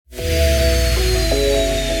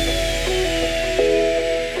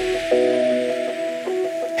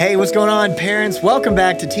what's going on, parents? Welcome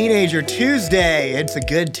back to Teenager Tuesday. It's a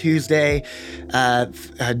good Tuesday.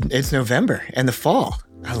 It's November and the fall.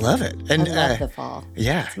 I love it. And I love the fall.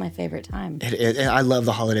 Yeah. It's my favorite time. I love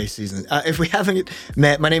the holiday season. If we haven't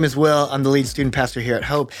met, my name is Will. I'm the lead student pastor here at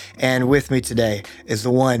Hope. And with me today is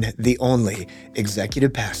the one, the only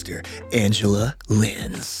executive pastor, Angela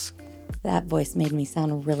Linz. That voice made me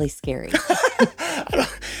sound really scary.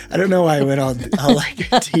 I don't know why I went all like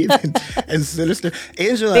deep and sinister.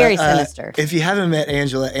 Angela, very sinister. If you haven't met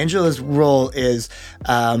Angela, Angela's role is,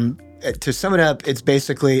 to sum it up, it's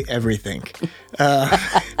basically everything.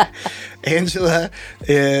 Angela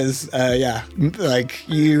is, like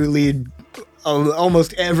you lead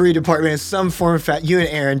almost every department in some form of fact. You and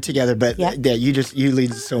Aaron together, but yeah, you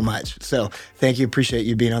lead so much. So thank you. Appreciate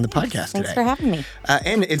you being on the podcast today. Thanks for having me.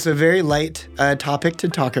 And it's a very light topic to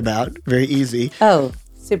talk about. Very easy. Oh,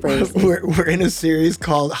 super easy. We're in a series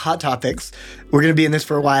called Hot Topics. We're going to be in this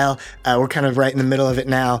for a while. We're kind of right in the middle of it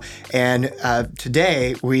now. And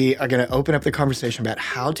today we are going to open up the conversation about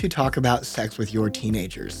how to talk about sex with your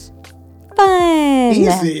teenagers. Fun.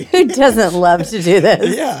 Easy. Who doesn't love to do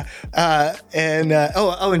this? Yeah. And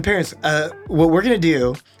parents, what we're going to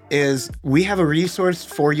do is we have a resource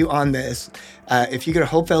for you on this. If you go to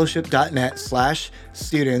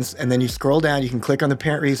hopefellowship.net/students, and then you scroll down, you can click on the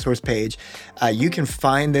parent resource page. You can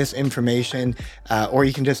find this information, or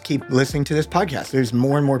you can just keep listening to this podcast. There's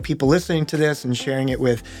more and more people listening to this and sharing it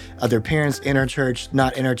with other parents in our church,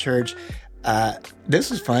 not in our church.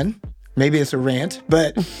 This is fun. Maybe it's a rant,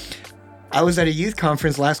 but I was at a youth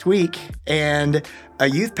conference last week, and a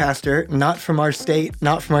youth pastor, not from our state,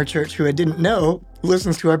 not from our church, who I didn't know,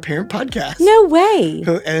 listens to our parent podcast. No way.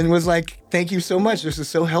 And was like, thank you so much. This is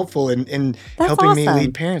so helpful in helping awesome. me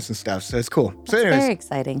lead parents and stuff. So it's cool. So That's anyways, very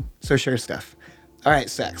exciting. So share stuff. All right,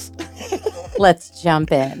 sex. Let's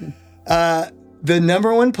jump in. The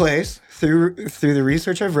number one place, through the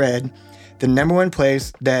research I've read, the number one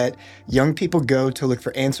place that young people go to look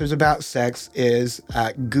for answers about sex is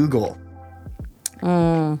Google.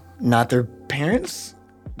 Not their parents,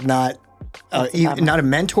 not a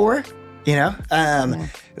mentor,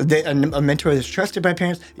 a mentor that's trusted by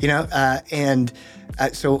parents,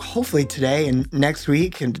 so hopefully today and next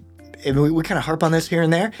week, and we kind of harp on this here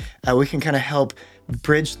and there, we can kind of help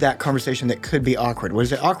bridge that conversation that could be awkward.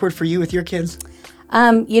 Was it awkward for you with your kids?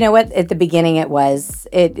 You know what? At the beginning,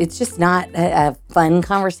 it's just not a fun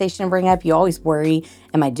conversation to bring up. You always worry,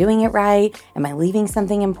 am I doing it right? Am I leaving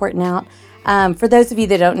something important out? For those of you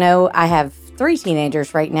that don't know, I have 3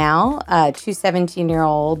 teenagers right now, 2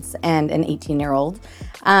 17-year-olds and an 18-year-old.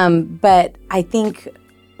 But I think,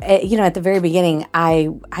 at the very beginning, I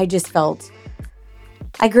just felt,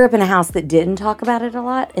 I grew up in a house that didn't talk about it a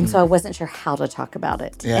lot. And so I wasn't sure how to talk about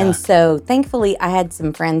it. Yeah. And so thankfully, I had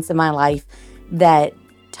some friends in my life that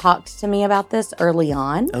talked to me about this early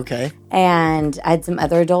on. Okay. And I had some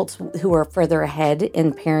other adults who were further ahead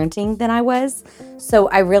in parenting than I was. So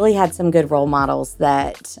I really had some good role models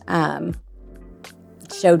that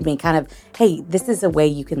showed me kind of, hey, this is a way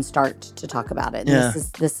you can start to talk about it. Yeah.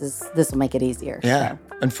 This will make it easier. Yeah. So.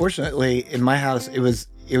 Unfortunately, in my house, it was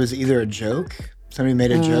either a joke, somebody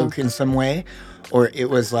made a joke in some way, or it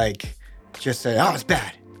was like just said, oh, it's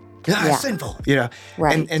bad. It's sinful,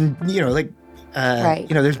 Right. And right.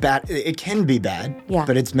 There's bad. It can be bad,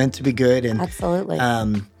 but it's meant to be good. And absolutely.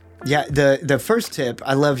 The first tip,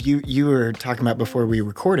 I love you were talking about before we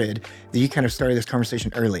recorded that you kind of started this conversation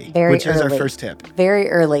early, which is our first tip. Very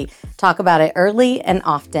early. Talk about it early and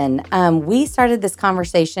often. We started this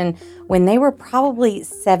conversation when they were probably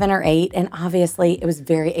 7 or 8, and obviously it was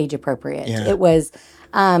very age appropriate. Yeah. It was.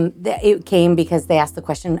 It came because they asked the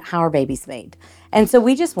question, how are babies made? And so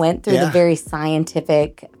we just went through the very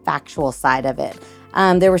scientific, factual side of it.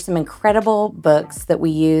 There were some incredible books that we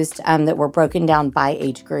used that were broken down by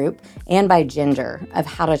age group and by gender of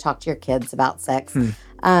how to talk to your kids about sex.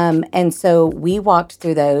 And so we walked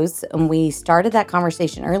through those and we started that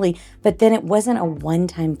conversation early, but then it wasn't a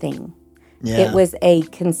one-time thing. Yeah. It was a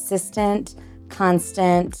consistent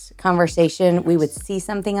conversation. We would see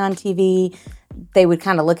something on TV. They would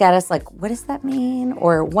kind of look at us like, what does that mean?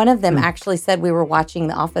 Or one of them actually said, we were watching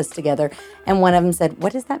The Office together, and one of them said,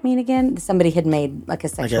 what does that mean again? Somebody had made like a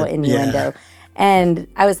sexual innuendo. Yeah. And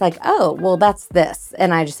I was like, oh, well, that's this.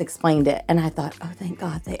 And I just explained it. And I thought, oh, thank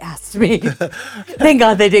God they asked me. Thank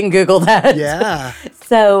God they didn't Google that. Yeah.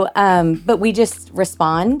 So, but we just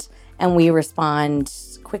respond, and we respond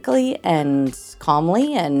quickly and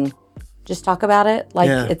calmly and just talk about it like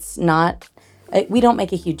it's not... We don't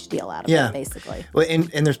make a huge deal out of it, basically. Well,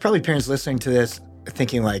 and there's probably parents listening to this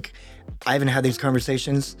thinking like, I haven't had these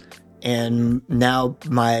conversations, and now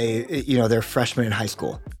they're freshmen in high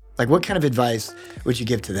school. Like, what kind of advice would you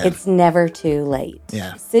give to them? It's never too late.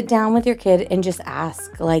 Yeah. Sit down with your kid and just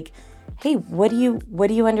ask, like, hey, what do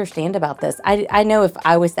you understand about this? I know if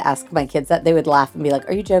I was to ask my kids that, they would laugh and be like,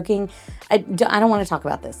 are you joking? I don't want to talk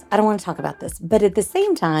about this. I don't want to talk about this. But at the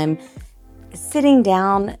same time, sitting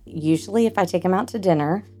down, usually if I take them out to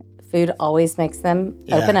dinner, food always makes them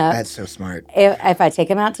open up. That's so smart. If I take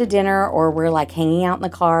them out to dinner or we're like hanging out in the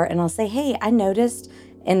car and I'll say, hey, I noticed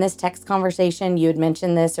in this text conversation you had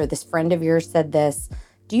mentioned this, or this friend of yours said this.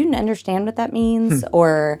 Do you understand what that means?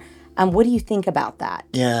 Or what do you think about that?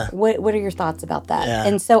 Yeah. What are your thoughts about that? Yeah.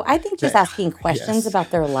 And so I think just asking questions Yes.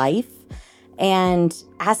 about their life and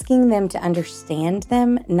asking them to understand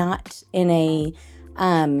them, not in a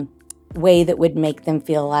way that would make them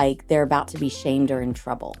feel like they're about to be shamed or in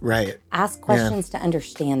trouble. Right. Ask questions to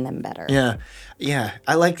understand them better. Yeah. Yeah.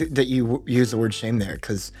 I like that you use the word shame there,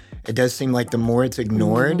 because it does seem like the more it's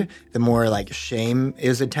ignored, the more like shame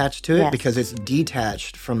is attached to it, Yes. because it's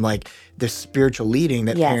detached from like the spiritual leading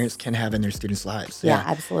that Yes. parents can have in their students' lives. Yeah,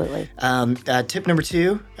 absolutely. Tip number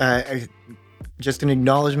 2, just an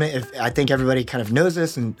acknowledgement. I think everybody kind of knows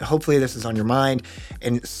this, and hopefully this is on your mind,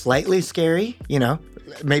 and slightly scary,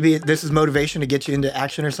 maybe this is motivation to get you into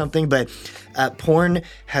action or something, but porn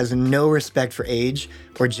has no respect for age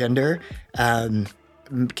or gender.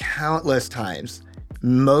 Countless times,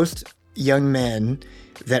 most young men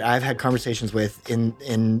that I've had conversations with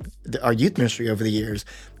in our youth ministry over the years,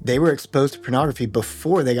 they were exposed to pornography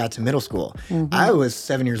before they got to middle school. I was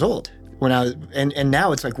 7 years old when I was, and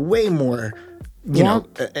now it's like way more,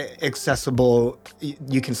 accessible.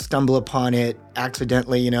 You can stumble upon it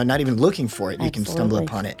accidentally, not even looking for it. You can stumble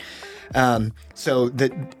upon it. So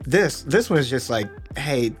this one is just like,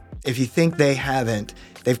 hey, if you think they haven't,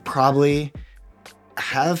 they've probably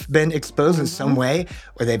have been exposed in some way,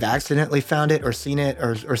 or they've accidentally found it or seen it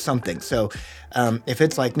or something. So if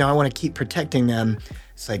it's like, no, I want to keep protecting them,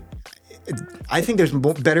 it's like, I think there's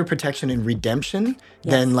better protection in redemption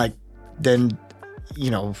than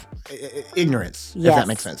ignorance, if that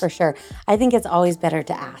makes sense. For sure. I think it's always better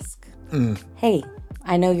to ask, hey,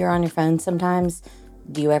 I know you're on your phone sometimes.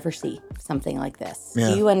 Do you ever see something like this?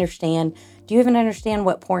 Yeah. Do you understand? Do you even understand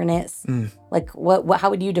what porn is? Like, how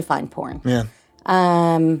would you define porn? Yeah.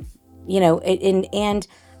 And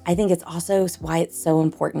I think it's also why it's so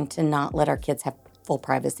important to not let our kids have full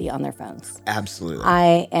privacy on their phones. Absolutely.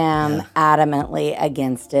 I am adamantly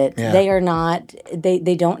against it. Yeah. They are not,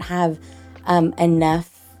 they don't have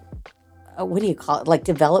enough, what do you call it, like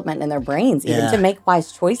development in their brains even to make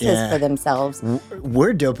wise choices for themselves.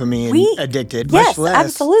 We're dopamine addicted, yes, much less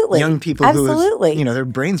absolutely. young people who, their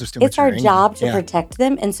brains are still It's maturing. our job to protect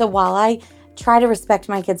them. And so while I try to respect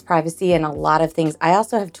my kids' privacy and a lot of things, I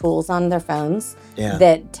also have tools on their phones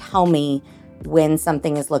that tell me when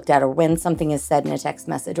something is looked at or when something is said in a text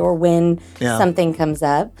message or when something comes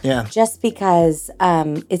up, just because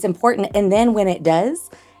it's important. And then when it does,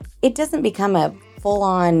 it doesn't become a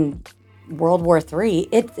full-on World War III.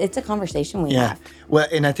 It's a conversation we have. Well,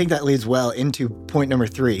 and I think that leads well into point number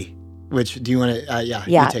 3, which do you want to,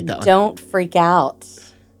 you take that one. Don't freak out.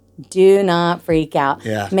 Do not freak out.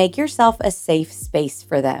 Yeah. Make yourself a safe space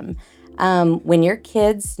for them. When your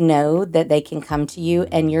kids know that they can come to you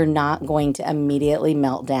and you're not going to immediately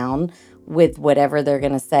melt down with whatever they're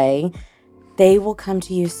going to say, they will come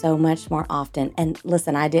to you so much more often. And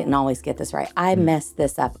listen, I didn't always get this right. I messed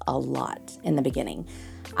this up a lot in the beginning.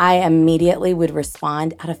 I immediately would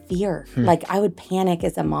respond out of fear. Like I would panic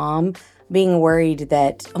as a mom, being worried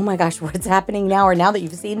that, oh my gosh, what's happening now? Or now that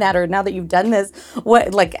you've seen that, or now that you've done this,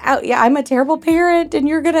 I'm a terrible parent and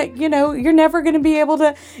you're gonna, you're never gonna be able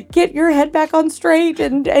to get your head back on straight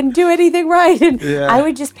and do anything right. And I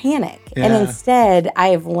would just panic. Yeah. And instead, I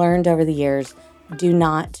have learned over the years, do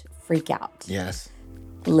not freak out. Yes.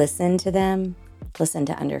 Listen to them, listen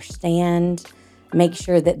to understand, make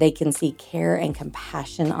sure that they can see care and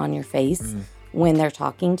compassion on your face when they're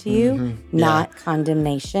talking to you, not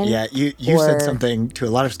condemnation. Yeah, you said something to a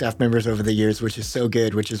lot of staff members over the years, which is so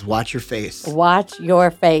good, which is watch your face. Watch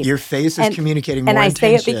your face. Your face is communicating more And I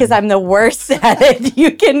intention. say it because I'm the worst at it.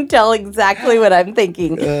 You can tell exactly what I'm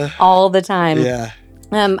thinking all the time. Yeah.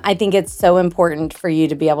 I think it's so important for you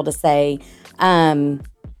to be able to say,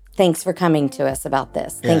 thanks for coming to us about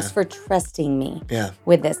this. Thanks for trusting me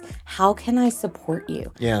with this. How can I support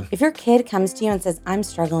you? Yeah. If your kid comes to you and says, I'm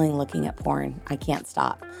struggling looking at porn, I can't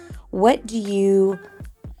stop. You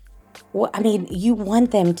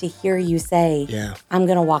want them to hear you say, I'm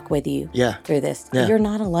going to walk with you through this. Yeah. You're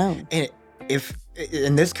not alone.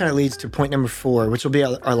 And this kind of leads to point number 4, which will be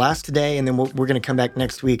our last today, and then we're going to come back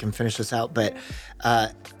next week and finish this out. But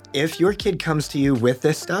if your kid comes to you with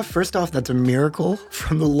this stuff, first off, that's a miracle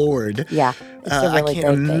from the Lord. Yeah. It's a really I can't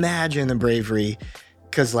great thing. imagine the bravery,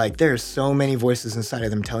 because like there's so many voices inside of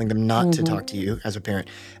them telling them not to talk to you as a parent.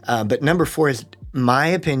 But number 4 is my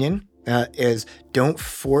opinion is don't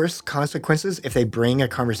force consequences if they bring a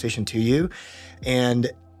conversation to you.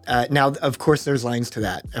 And now, of course, there's lines to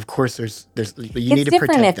that. Of course, there's you need to protect them. It's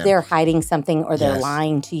different if they're hiding something or they're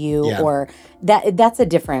lying to you, or that's a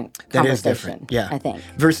different conversation. That is different, yeah. I think.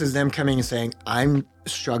 Versus them coming and saying, I'm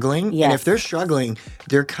struggling. Yes. And if they're struggling,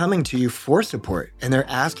 they're coming to you for support and they're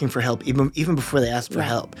asking for help even before they ask for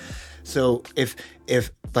help. So if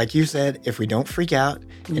like you said, if we don't freak out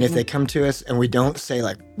and if they come to us and we don't say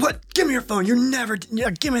like, what? Give me your phone. You're never, give me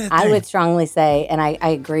that thing. I would strongly say, and I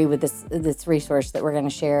agree with this resource that we're going to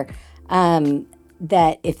share,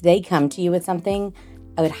 that if they come to you with something,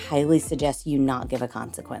 I would highly suggest you not give a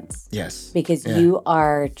consequence. Yes. Because you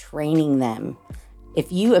are training them.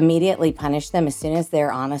 If you immediately punish them as soon as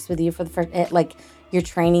they're honest with you for the first, you're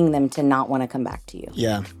training them to not want to come back to you.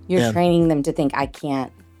 Yeah. You're training them to think, I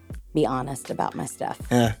can't be honest about my stuff.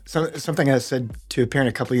 Yeah. Something I said to a parent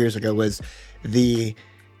a couple years ago was the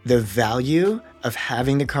value of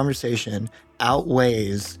having the conversation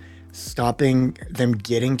outweighs stopping them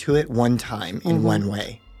getting to it one time in one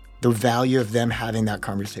way. The value of them having that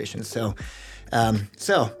conversation. So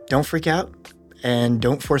don't freak out and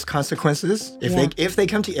don't force consequences. If they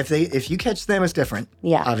come to you, if you catch them, it's different.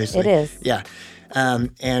 Yeah, obviously it is. Yeah.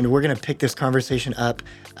 And we're going to pick this conversation up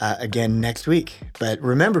again next week. But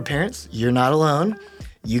remember, parents, you're not alone.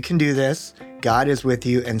 You can do this. God is with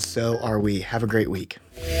you, and so are we. Have a great week.